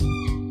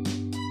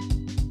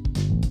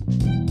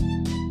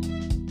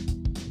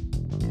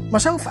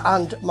Myself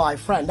and my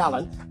friend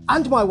Alan,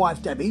 and my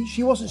wife Debbie,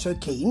 she wasn't so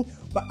keen,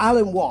 but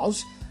Alan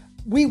was.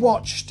 We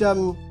watched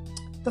the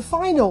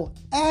final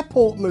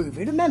Airport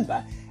movie.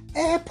 Remember,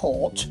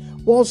 Airport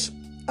was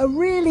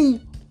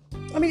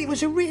it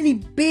was a really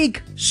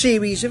big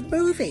series of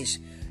movies.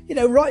 You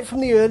know, right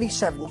from the early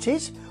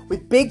 70s,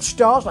 with big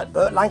stars like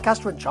Burt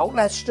Lancaster and Charlton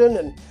Heston,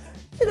 and,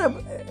 you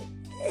know,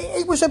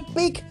 it was a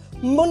big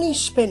money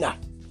spinner.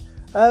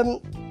 And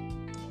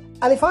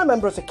if I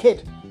remember as a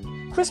kid,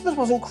 Christmas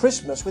wasn't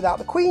Christmas without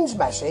the Queen's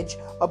Message,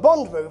 a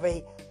Bond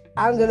movie,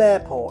 and an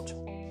Airport.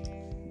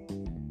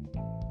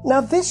 Now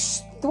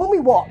the one we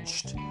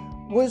watched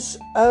was,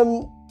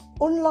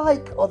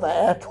 unlike other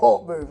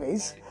airport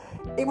movies,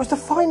 it was the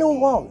final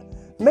one.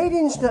 Made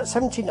in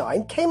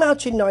 1979, came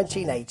out in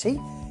 1980.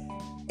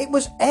 It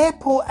was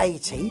Airport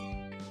 80,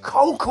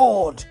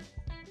 Concorde.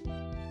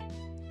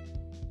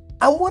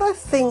 And what I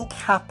think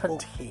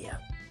happened here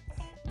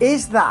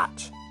is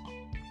that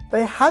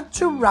they had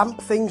to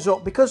ramp things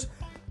up, because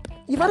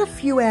you've had a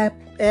few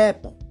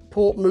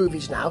airport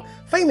movies now.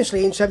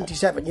 Famously in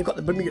 77, you've got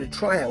the Bermuda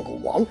Triangle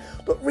one,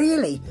 but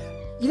really,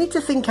 you need to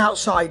think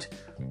outside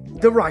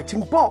the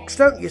writing box,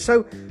 don't you?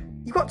 So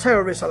you've got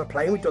terrorists on a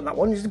plane, we've done that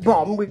one. There's a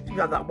bomb, we've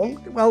had that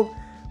one. Well,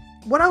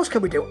 what else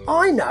can we do?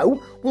 I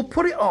know, we'll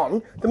put it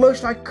on the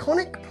most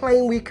iconic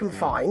plane we can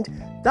find.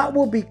 That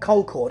will be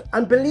Concorde.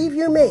 And believe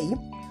you me,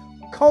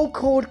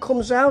 Concorde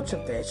comes out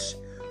of this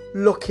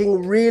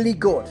looking really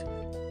good.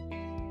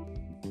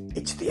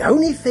 It's the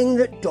only thing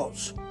that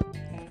does.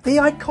 The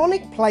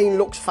iconic plane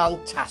looks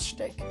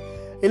fantastic.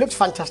 It looks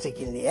fantastic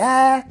in the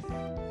air,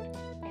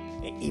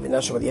 even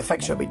though some of the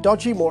effects are a bit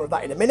dodgy. More of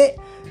that in a minute.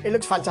 It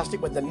looks fantastic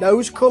when the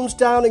nose comes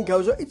down and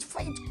goes up. It's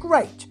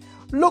great.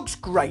 Looks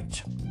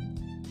great.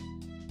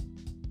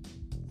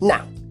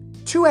 Now,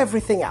 to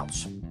everything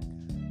else.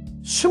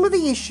 Some of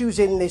the issues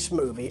in this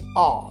movie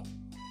are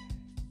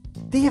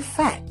the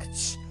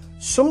effects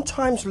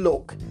sometimes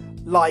look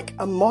like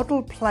a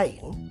model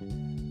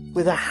plane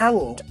with a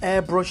hand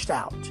airbrushed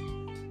out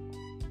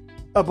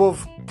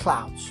above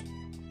clouds.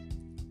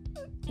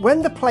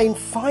 When the plane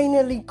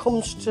finally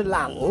comes to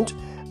land,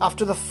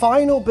 after the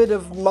final bit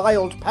of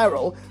mild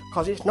peril,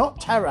 because it's not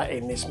terror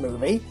in this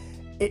movie,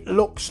 it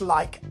looks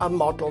like a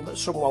model that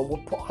someone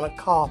would put on a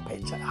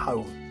carpet at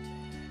home.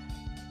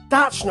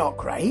 That's not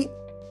great.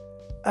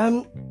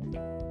 And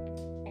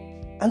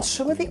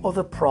some of the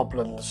other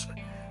problems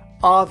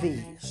are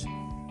these.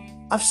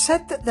 I've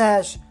said that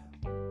there's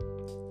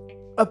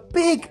a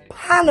big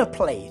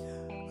panoply.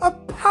 A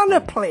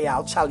panoply,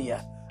 I'll tell you.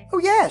 Oh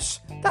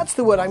yes, that's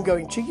the word I'm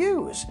going to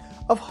use,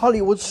 of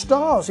Hollywood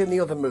stars in the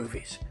other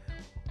movies.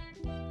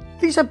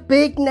 These are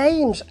big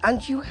names,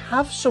 and you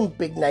have some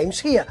big names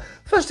here.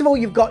 First of all,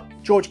 you've got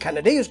George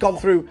Kennedy, who's gone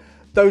through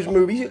those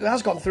movies. He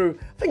has gone through,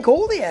 I think,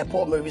 all the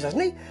airport movies,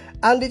 hasn't he?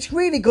 And it's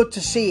really good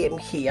to see him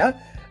here.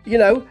 You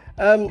know,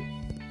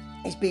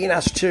 he's being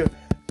asked to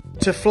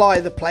fly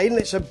the plane.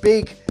 It's a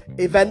big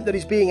event that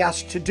he's being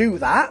asked to do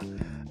that.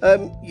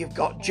 You've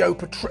got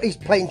he's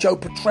playing Joe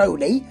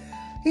Petroni.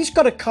 He's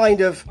got a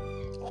kind of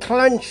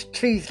clenched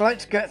teeth,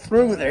 let's get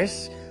through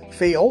this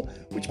feel,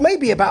 which may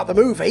be about the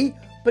movie,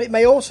 but it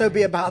may also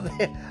be about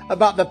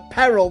the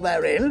peril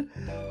they're in.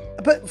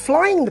 But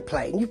flying the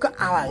plane, you've got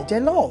Alain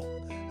Delon,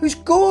 who's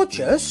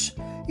gorgeous.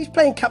 He's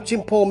playing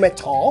Captain Paul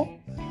Metard.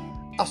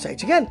 I'll say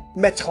it again,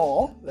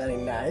 Metard, very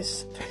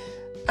nice.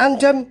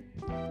 And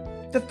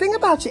the thing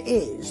about it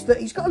is that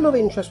he's got a love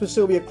interest with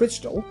Sylvia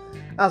Crystal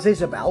as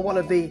Isabel, one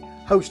of the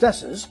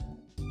hostesses,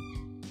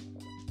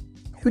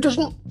 who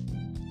doesn't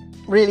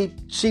really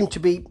seem to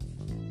be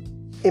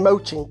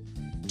emoting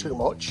too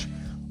much.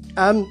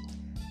 And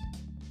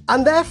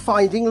they're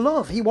finding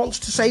love. He wants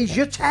to say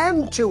je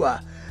t'aime to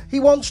her. He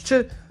wants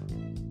to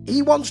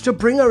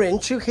bring her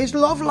into his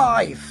love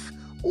life.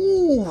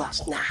 Ooh,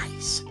 that's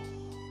nice.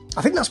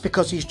 I think that's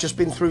because he's just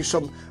been through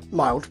some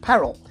mild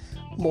peril.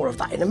 More of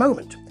that in a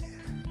moment.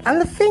 And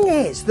the thing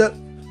is that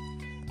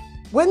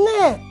when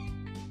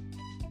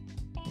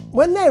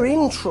they're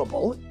in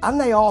trouble, and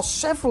they are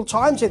several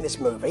times in this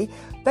movie,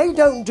 they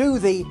don't do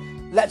the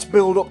let's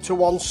build up to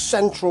one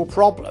central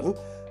problem.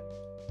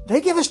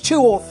 They give us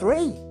two or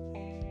three.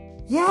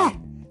 Yeah,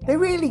 they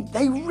really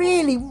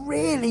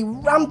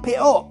ramp it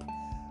up.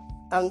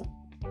 And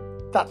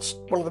that's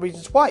one of the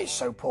reasons why it's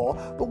so poor.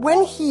 But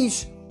when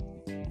he's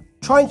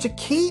trying to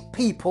keep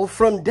people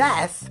from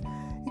death,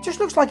 it just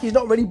looks like he's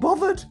not really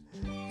bothered.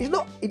 He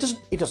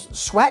doesn't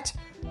sweat.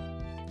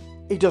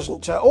 He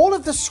doesn't. All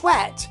of the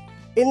sweat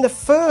in the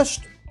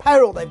first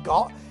peril they've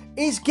got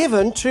is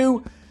given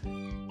to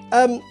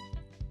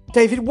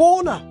David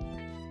Warner.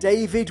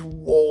 David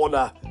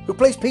Warner, who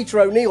plays Peter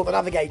O'Neill, the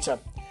navigator.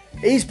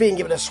 He's being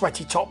given a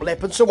sweaty top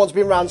lip, and someone's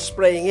been around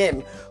spraying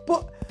him.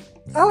 But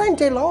Alain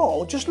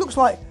Delon just looks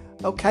like,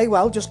 okay,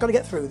 well, just got to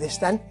get through this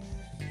then.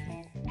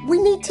 We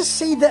need to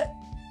see that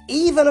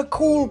even a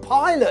cool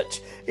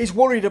pilot is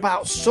worried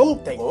about some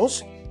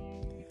things,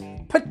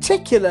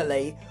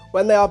 particularly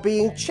when they are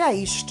being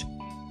chased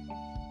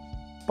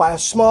by a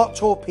smart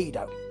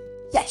torpedo.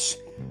 Yes,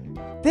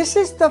 this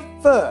is the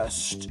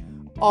first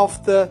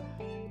of the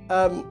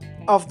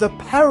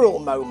peril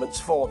moments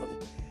for them,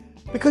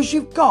 because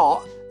you've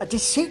got a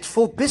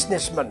deceitful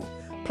businessman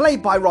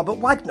played by Robert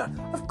Wagner.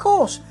 Of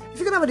course, if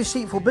you're going to have a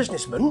deceitful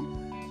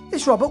businessman,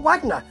 it's Robert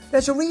Wagner.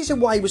 There's a reason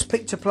why he was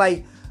picked to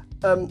play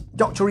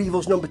Dr.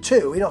 Evil's number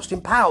 2 in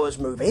Austin Powers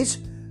movies.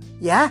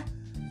 Yeah?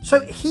 So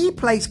he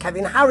plays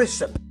Kevin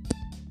Harrison,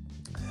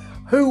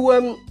 who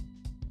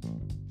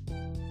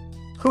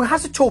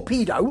has a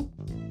torpedo,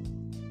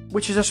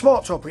 which is a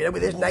smart torpedo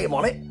with his name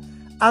on it,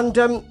 and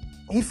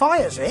he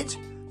fires it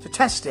to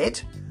test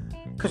it,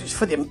 because it's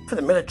for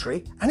the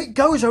military, and it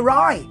goes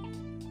awry.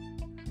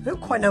 I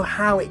don't quite know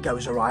how it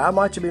goes awry. I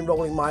might have been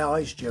rolling my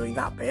eyes during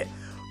that bit,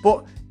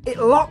 but it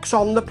locks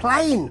on the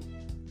plane,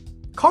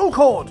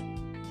 Concorde.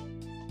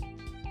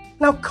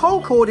 Now,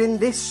 Concorde in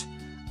this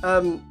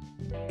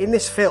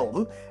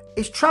film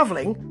is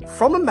travelling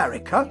from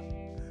America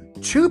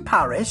to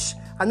Paris,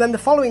 and then the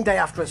following day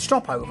after a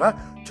stopover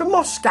to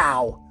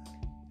Moscow,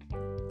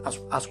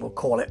 as we'll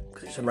call it,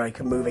 because it's an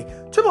American movie,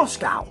 to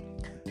Moscow.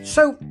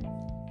 So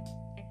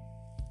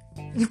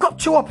you've got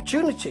 2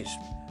 opportunities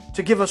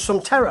to give us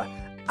some terror,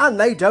 and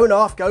they don't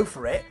half go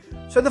for it.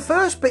 So the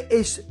first bit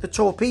is the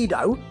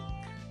torpedo,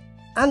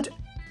 and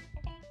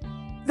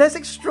there's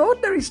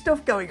extraordinary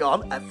stuff going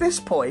on at this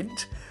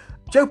point.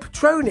 Joe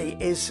Petroni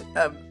is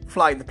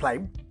flying the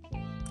plane.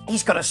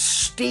 He's got a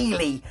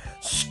steely,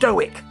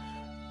 stoic...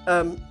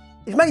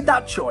 he's made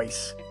that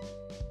choice,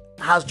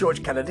 has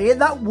George Kennedy, and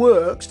that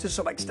works to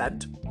some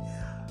extent.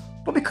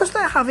 But because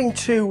they're having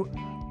to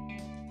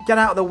get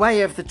out of the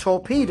way of the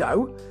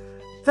torpedo,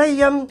 they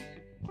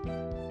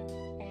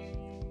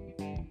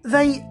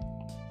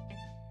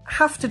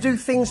have to do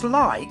things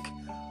like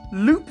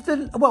do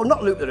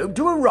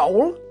a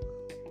roll,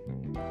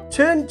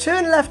 turn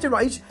left and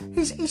right.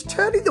 He's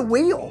turning the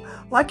wheel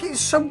like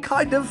it's some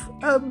kind of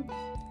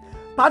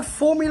bad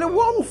Formula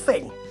One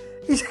thing.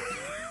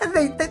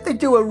 They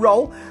do a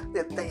roll.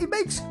 He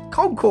makes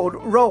Concorde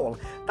roll.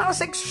 That's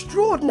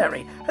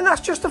extraordinary, and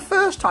that's just the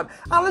first time.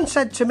 Alan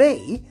said to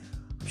me,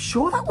 "I'm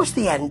sure that was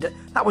the end.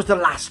 That was the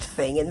last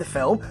thing in the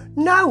film."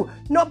 No,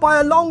 not by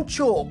a long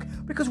chalk.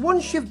 Because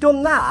once you've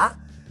done that,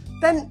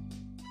 then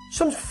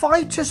some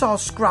fighters are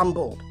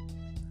scrambled.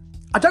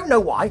 I don't know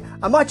why.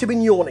 I might have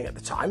been yawning at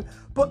the time,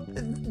 but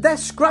they're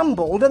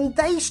scrambled and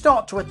they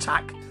start to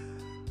attack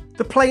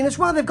the plane as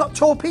well. They've got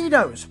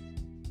torpedoes.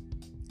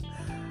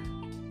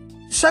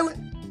 So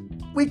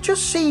we've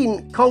just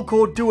seen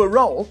Concorde do a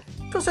roll.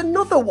 Does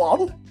another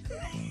one.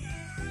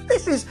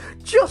 This is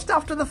just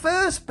after the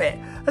first bit,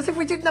 as if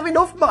we didn't have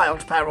enough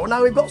mild peril.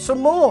 Now we've got some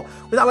more,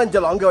 with Alain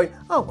Delon going,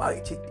 "Oh well,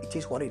 it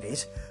is what it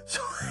is."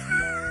 So,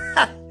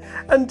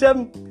 and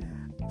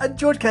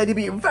George Kennedy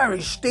being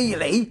very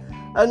steely,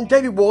 and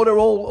David Warner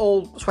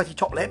all sweaty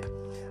top lip,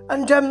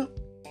 and I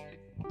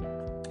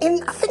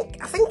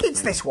think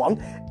it's this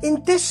one.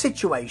 In this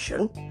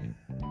situation,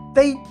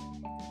 they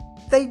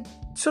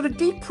sort of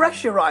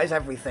depressurise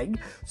everything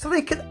so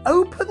they can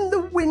open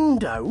the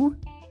window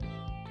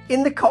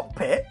in the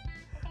cockpit,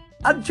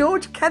 and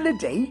George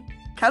Kennedy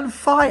can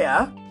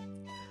fire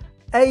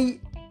a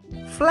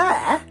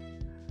flare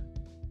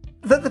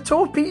that the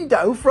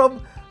torpedo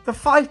from the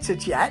fighter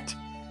jet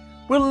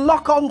will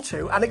lock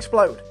onto and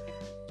explode.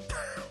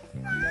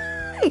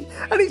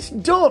 And it's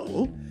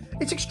done.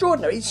 It's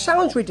extraordinary. It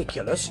sounds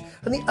ridiculous,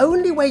 and the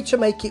only way to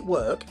make it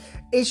work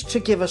is to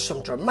give us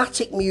some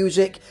dramatic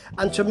music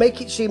and to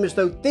make it seem as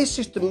though this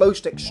is the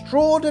most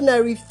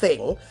extraordinary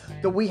thing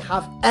that we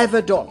have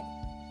ever done.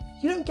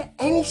 You don't get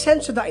any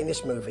sense of that in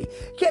this movie.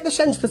 You get the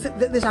sense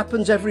that this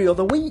happens every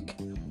other week.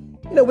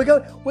 You know,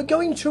 we're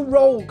going to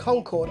roll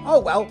Concorde.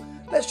 Oh well,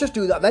 let's just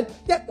do that then.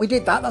 Yep, we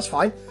did that. That's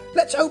fine.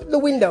 Let's open the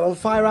window and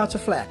fire out a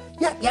flare.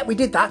 Yep, we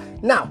did that.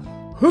 Now,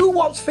 who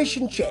wants fish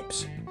and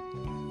chips?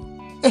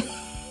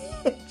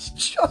 It's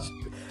just,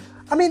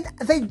 I mean,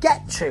 they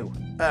get to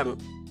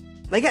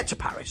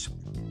Paris,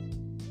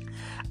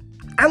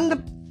 and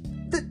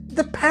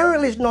the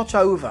peril is not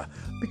over,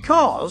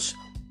 because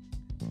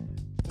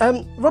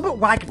Robert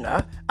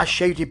Wagner, a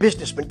shady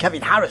businessman,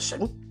 Kevin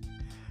Harrison,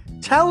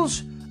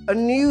 tells a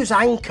news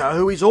anchor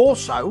who is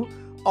also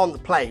on the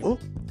plane,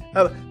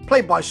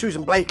 played by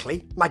Susan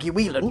Blakely, Maggie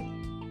Whelan,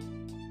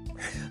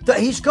 that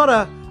he's got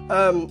a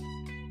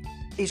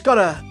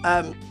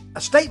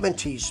statement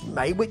he's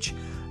made which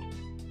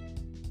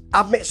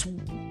admits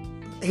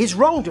his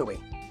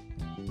wrongdoing.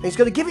 He's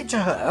going to give it to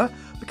her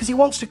because he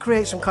wants to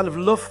create some kind of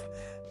love.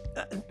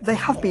 They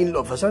have been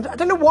lovers. I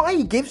don't know why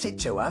he gives it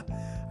to her.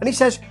 And he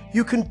says,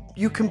 you can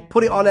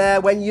put it on air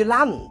when you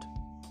land.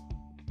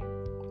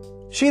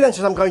 She then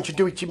says, "I'm going to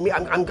do it to me.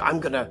 I'm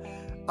going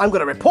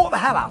to report the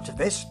hell out of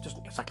this."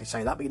 Doesn't exactly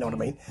say that, but you know what I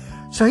mean.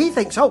 So he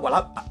thinks, "Oh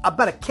well, I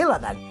better kill her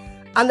then,"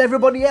 and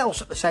everybody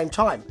else at the same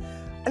time.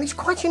 And it's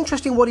quite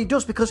interesting what he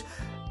does, because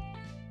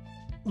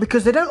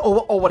they don't,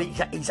 or what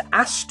he's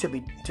asked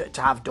to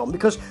have done,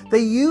 because they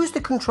use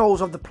the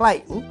controls of the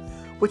plane,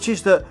 which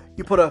is that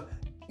you put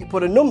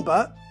a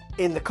number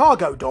in the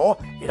cargo door,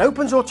 it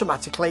opens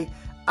automatically,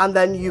 and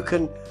then you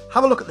can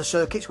have a look at the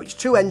circuits, which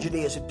 2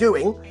 engineers are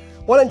doing.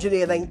 One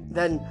engineer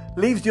then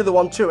leaves the other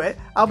one to it.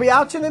 I'll be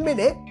out in a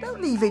minute.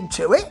 Don't leave him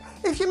to it.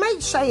 If your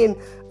mate's saying,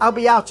 I'll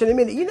be out in a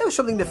minute, you know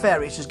something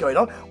nefarious is going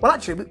on. Well,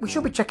 actually, we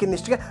should be checking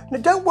this together. No,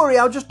 don't worry,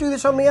 I'll just do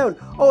this on my own.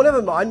 Oh,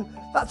 never mind.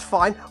 That's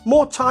fine.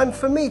 More time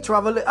for me to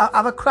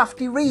have a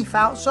crafty reef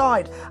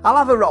outside. I'll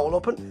have a roll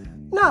up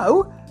and...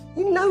 No,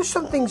 you know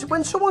something's...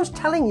 When someone's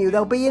telling you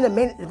they'll be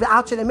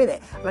out in a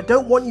minute, and I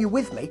don't want you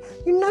with me,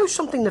 you know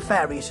something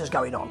nefarious is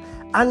going on.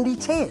 And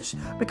it is,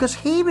 because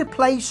he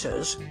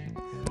replaces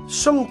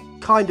some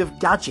kind of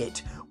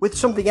gadget with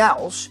something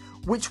else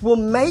which will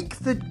make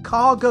the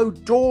cargo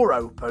door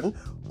open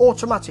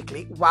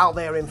automatically while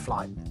they're in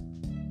flight.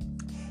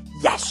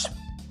 Yes.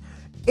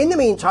 In the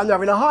meantime, they're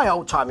having a high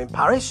old time in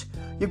Paris.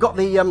 You've got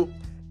the Alain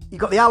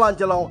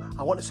Delon,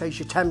 I want to say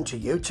je t'aime to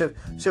you, to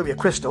Sylvia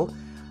Crystal.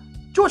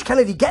 George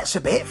Kennedy gets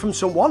a bit from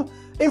someone,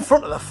 in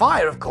front of the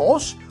fire, of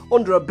course,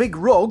 under a big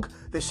rug.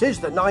 This is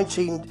the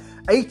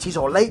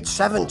 1980s or late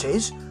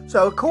 70s,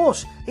 so of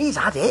course he's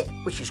had it,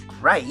 which is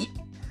great.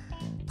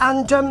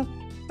 And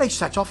they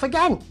set off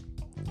again.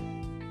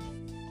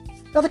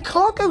 Now, the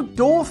cargo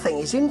door thing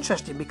is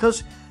interesting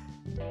because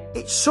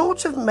it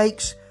sort of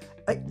makes...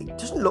 It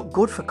doesn't look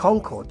good for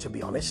Concorde, to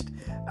be honest.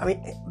 I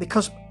mean,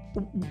 because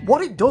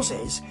what it does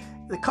is,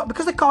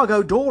 because the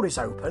cargo door is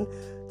open,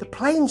 the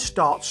plane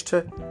starts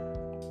to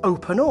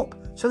open up.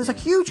 So there's a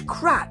huge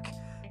crack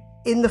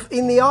in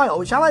the aisle,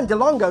 which Alain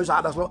Delon goes out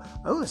and has a look.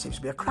 Oh, there seems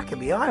to be a crack in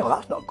the aisle.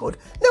 That's not good.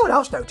 No one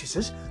else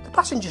notices. The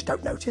passengers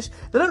don't notice.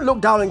 They don't look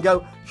down and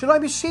go, should I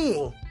be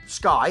seeing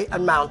sky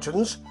and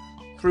mountains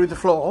through the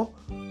floor?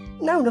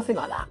 No, nothing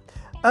like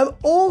that.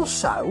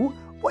 Also,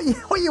 what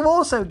you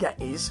also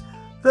get is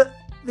that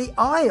the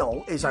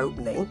aisle is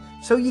opening,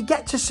 so you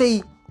get to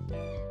see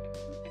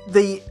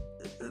the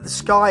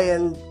sky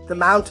and the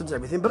mountains and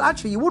everything, but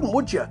actually you wouldn't,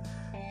 would you?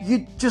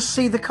 You'd just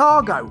see the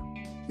cargo.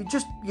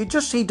 You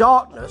just see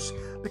darkness,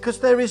 because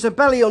there is a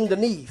belly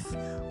underneath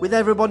with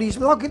everybody's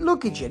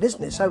luggage in,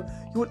 isn't it? So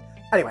you would...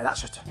 Anyway,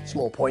 that's just a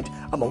small point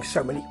among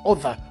so many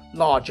other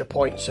larger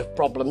points of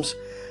problems.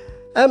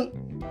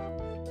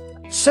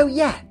 So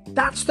yeah,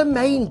 that's the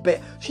main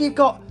bit. So you've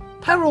got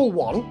Peril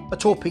 1, a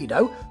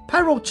torpedo,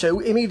 Peril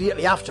 2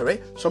 immediately after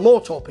it, some more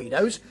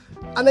torpedoes,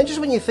 and then just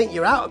when you think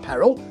you're out of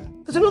peril,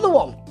 there's another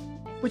one,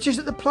 which is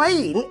that the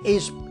plane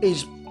is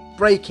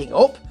breaking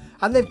up,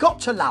 and they've got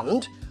to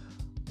land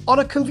on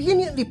a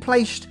conveniently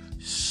placed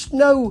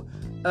snow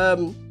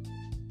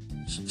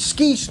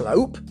ski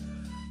slope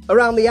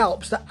around the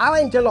Alps that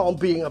Alain Delon,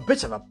 being a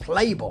bit of a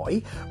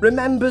playboy,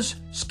 remembers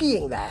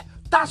skiing there.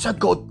 That's a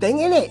good thing,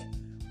 isn't it?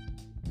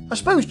 I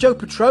suppose Joe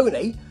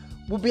Petroni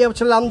would be able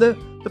to land the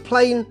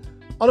plane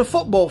on a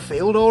football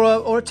field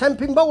or a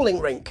Tenpin bowling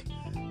rink.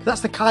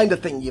 That's the kind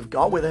of thing you've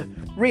got with a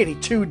really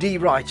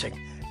 2D writing.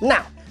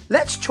 Now,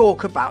 let's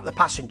talk about the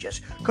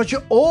passengers, because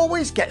you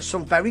always get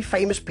some very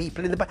famous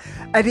people in the...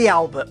 Eddie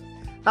Albert,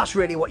 that's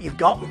really what you've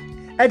got.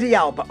 Eddie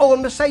Albert. Oh,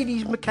 and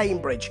Mercedes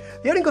McCambridge.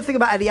 The only good thing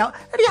about Eddie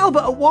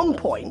Albert at one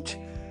point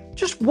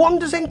just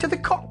wanders into the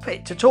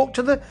cockpit to talk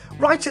to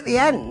right at the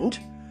end,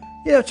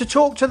 to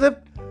talk to the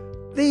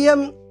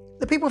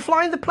people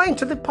flying the plane,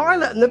 to the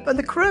pilot and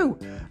the crew,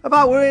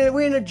 about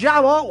we're in a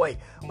jam, aren't we?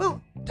 Well,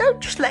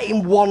 don't just let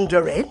him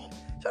wander in.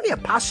 He's only a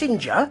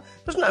passenger,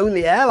 doesn't own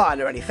the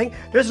airline or anything.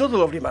 There's another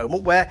lovely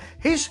moment where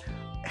his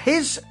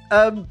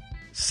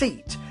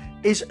seat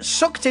is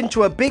sucked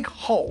into a big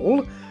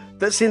hole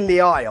that's in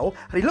the aisle,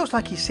 and he looks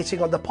like he's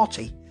sitting on the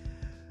potty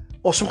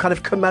or some kind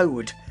of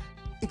commode.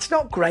 It's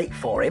not great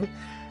for him.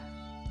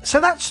 So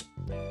that's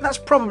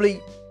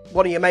probably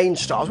one of your main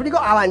stars. When you've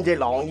got Alain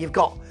Delon, you've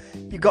got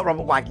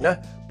Robert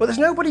Wagner, but there's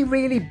nobody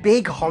really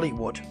big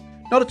Hollywood.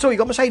 Not at all. You've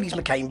got Mercedes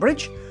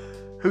McCambridge,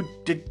 who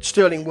did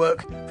sterling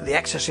work for the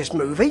Exorcist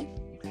movie.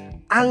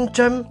 And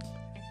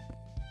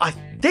I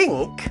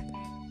think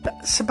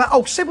that's about...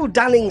 Oh, Sybil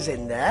Danning's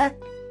in there.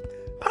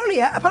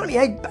 Apparently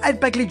Ed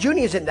Begley Jr.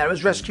 is in there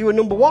as rescuer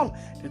number 1.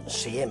 Didn't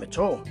see him at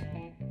all.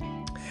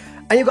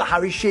 And you've got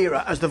Harry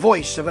Shearer as the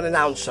voice of an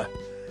announcer.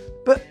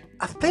 But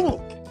I think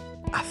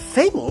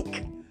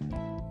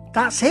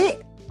that's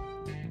it.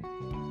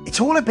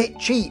 It's all a bit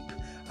cheap,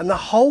 and the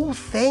whole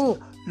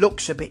thing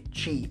looks a bit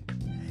cheap.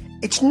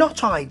 It's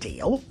not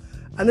ideal,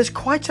 and there's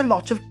quite a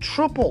lot of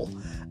trouble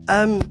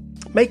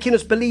making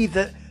us believe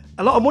that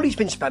a lot of money's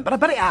been spent, but I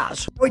bet it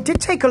has. It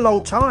did take a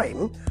long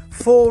time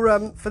for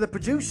the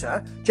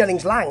producer,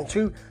 Jennings Lang,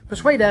 to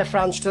persuade Air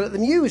France to let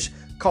them use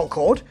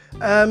Concorde,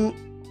 and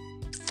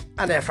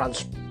Air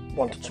France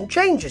wanted some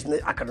changes,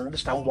 and I can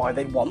understand why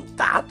they want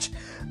that.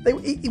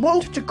 He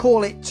wanted to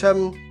call it...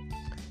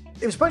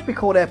 It was supposed to be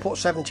called Airport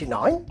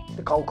 79,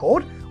 the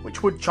Concorde,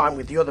 which would chime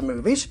with the other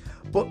movies,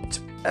 but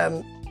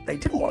they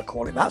didn't want to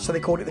call it that, so they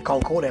called it the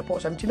Concorde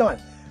Airport 79,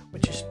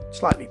 which is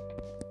slightly...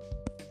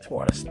 It's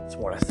more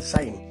or less the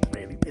same,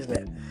 really, isn't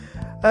it?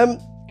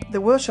 There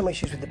were some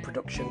issues with the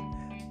production.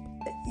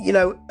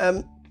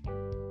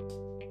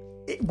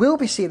 It will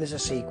be seen as a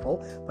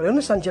sequel, but I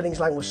understand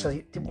Jennings Lang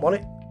didn't want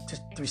it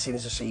to be seen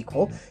as a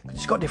sequel, because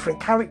it's got different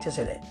characters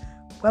in it.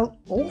 well,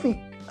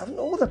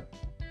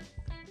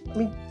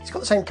 it's got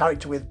the same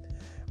character with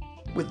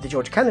the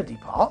George Kennedy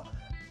part,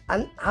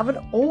 and haven't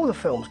all the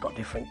films got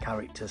different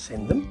characters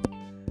in them?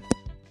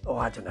 Oh,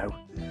 I don't know.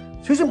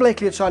 Susan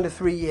Blakely had signed a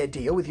 3-year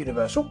deal with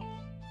Universal.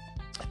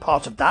 As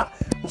part of that,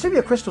 and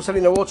Sylvia Crystal said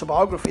in her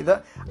autobiography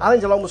that Alain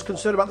Delon was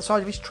concerned about the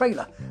size of his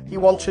trailer. He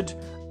wanted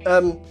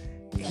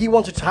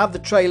to have the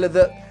trailer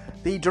that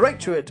the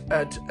director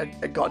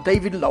had got,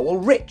 David Lowell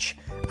Rich,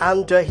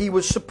 and he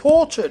was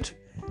supported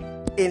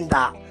in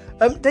that.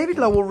 David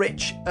Lowell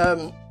Rich,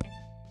 it's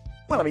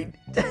not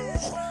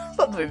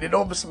an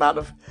enormous amount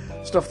of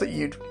stuff that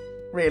you'd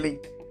really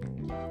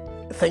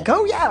think,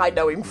 oh yeah, I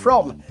know him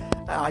from.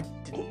 I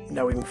didn't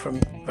know him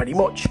from very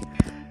much,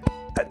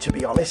 to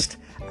be honest.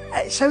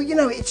 So, you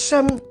know, it's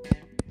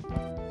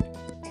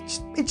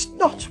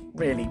not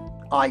really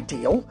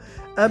ideal.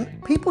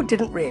 People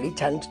didn't really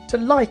tend to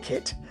like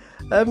it.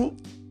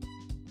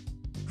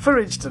 For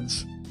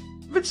instance,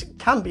 Vincent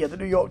Canby of the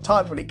New York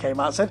Times, when it came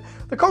out, said,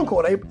 the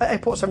Concorde at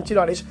Airport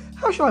 79 is,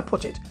 how shall I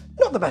put it,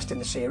 not the best in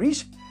the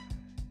series.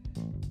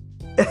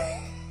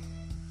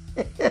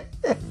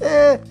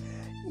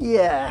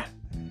 Yeah.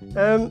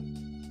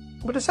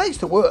 But to say it's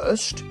the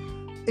worst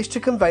is to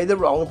convey the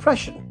wrong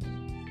impression.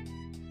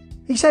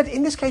 He said,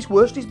 in this case,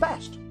 worst is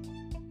best.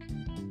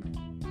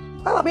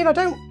 Well, I mean, I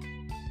don't...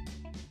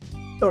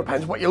 It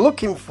depends what you're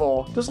looking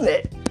for, doesn't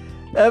it?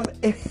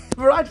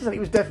 Variety said it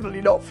was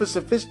definitely not for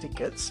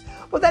sophisticates.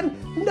 But then,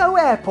 no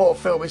airport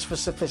film is for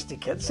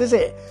sophisticates, is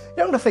it? You're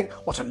not going to think,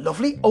 what a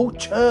lovely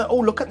auteur. Oh,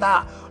 look at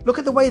that. Look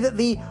at the way that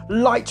the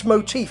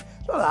leitmotif...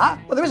 Not that.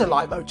 Well, there is a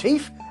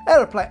leitmotif.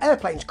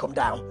 Airplanes come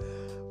down.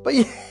 But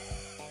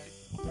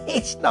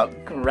it's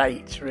not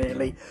great,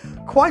 really.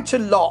 Quite a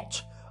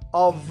lot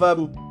of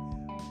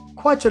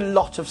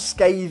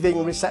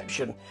scathing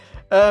reception.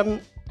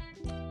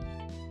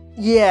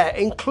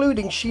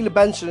 Including Sheila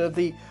Benson of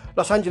the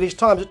Los Angeles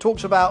Times, that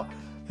talks about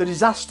the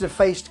disaster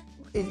faced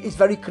is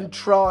very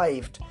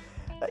contrived,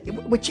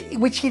 which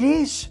it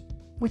is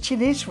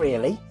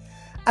really.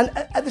 And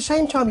at the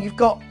same time, you've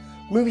got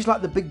movies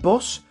like The Big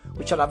Bus,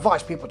 which I'd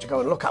advise people to go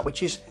and look at,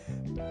 which is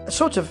a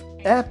sort of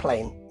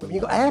airplane.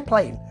 You've got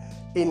Airplane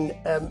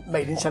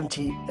made in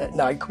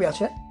 79, coming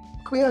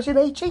out in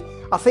 80,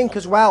 I think,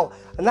 as well.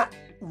 And that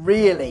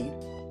really,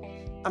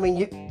 I mean,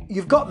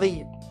 you've got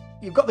the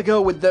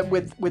girl with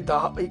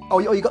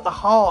you've got the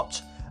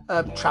heart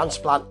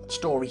transplant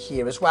story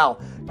here as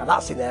well. Now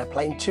that's in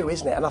Airplane too,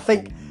 isn't it? And I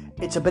think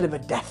it's a bit of a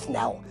death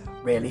knell,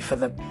 really, for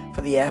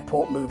the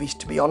airport movies,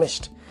 to be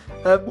honest.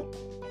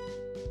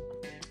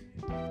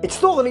 It's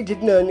thought that it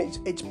didn't earn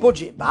its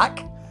budget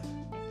back,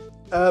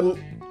 but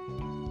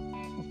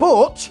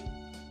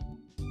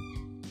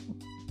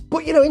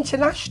you know,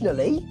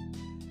 internationally,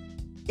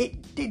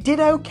 it did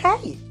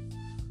okay.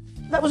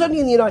 That was only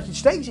in the United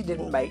States it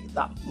didn't make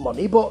that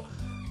money, but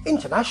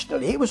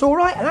internationally it was all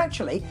right. And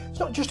actually, it's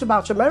not just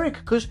about America,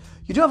 because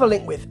you do have a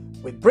link with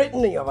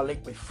Britain, and you have a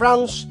link with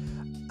France,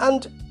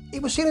 and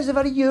it was seen as a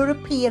very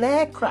European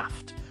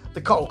aircraft,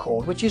 the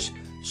Concorde, which is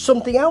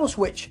something else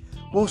which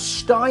will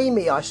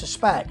stymie, I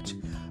suspect,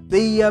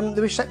 the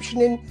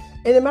reception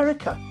in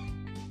America.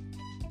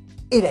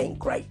 It ain't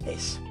great,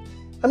 this.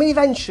 I mean,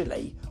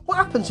 eventually, what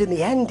happens in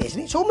the end is,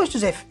 and it's almost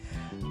as if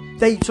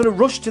they sort of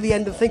rush to the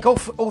end and think, oh,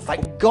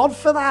 thank God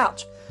for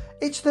that.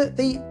 It's that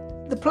the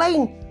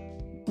plane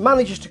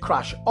manages to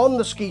crash on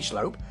the ski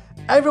slope.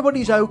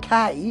 Everybody's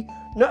okay.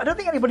 No, I don't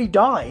think anybody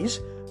dies.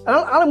 And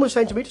Alan was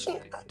saying to me,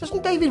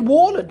 doesn't David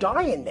Warner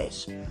die in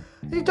this? Did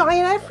he die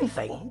in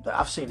everything that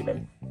I've seen him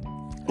in?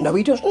 No,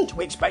 he doesn't.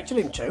 We expected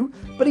him to,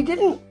 but he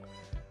didn't.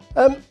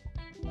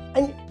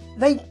 And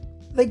they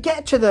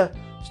get to the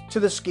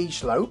ski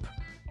slope.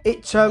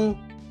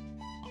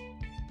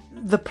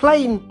 The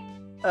plane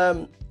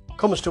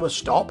comes to a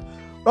stop.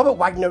 Robert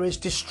Wagner is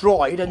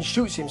destroyed and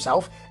shoots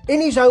himself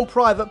in his own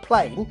private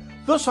plane,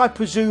 thus, I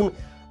presume,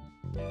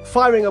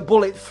 firing a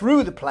bullet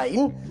through the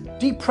plane,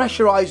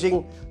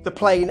 depressurising the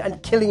plane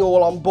and killing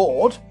all on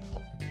board.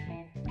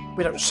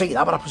 We don't see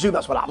that, but I presume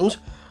that's what happened.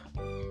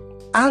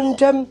 And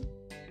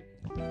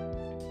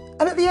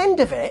at the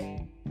end of it,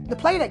 the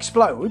plane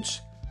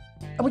explodes,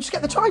 and we just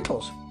get the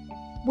titles.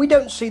 We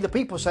don't see the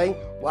people saying,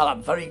 well,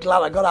 I'm very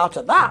glad I got out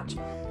of that.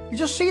 You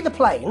just see the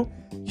plane,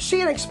 you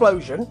see an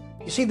explosion,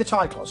 you see the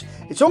titles.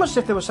 It's almost as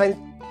if they were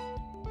saying,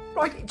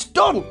 right, it's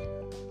done.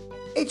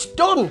 It's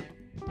done.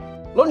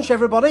 Lunch,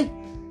 everybody.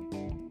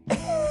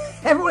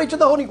 Everybody to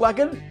the honey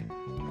wagon.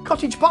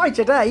 Cottage pie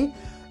today.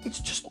 It's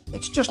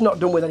just not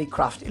done with any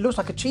craft. It looks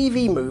like a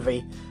TV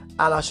movie,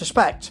 and I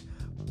suspect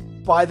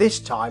by this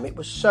time it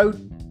was so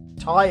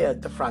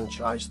tired, the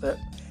franchise, that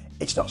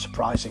it's not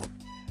surprising.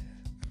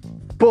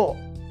 But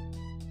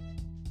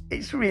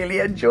it's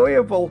really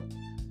enjoyable.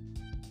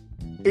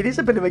 It is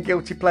a bit of a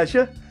guilty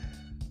pleasure,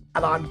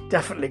 and I'm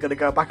definitely going to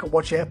go back and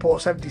watch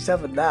Airport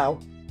 77 now.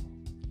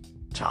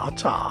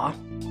 Ta-ta.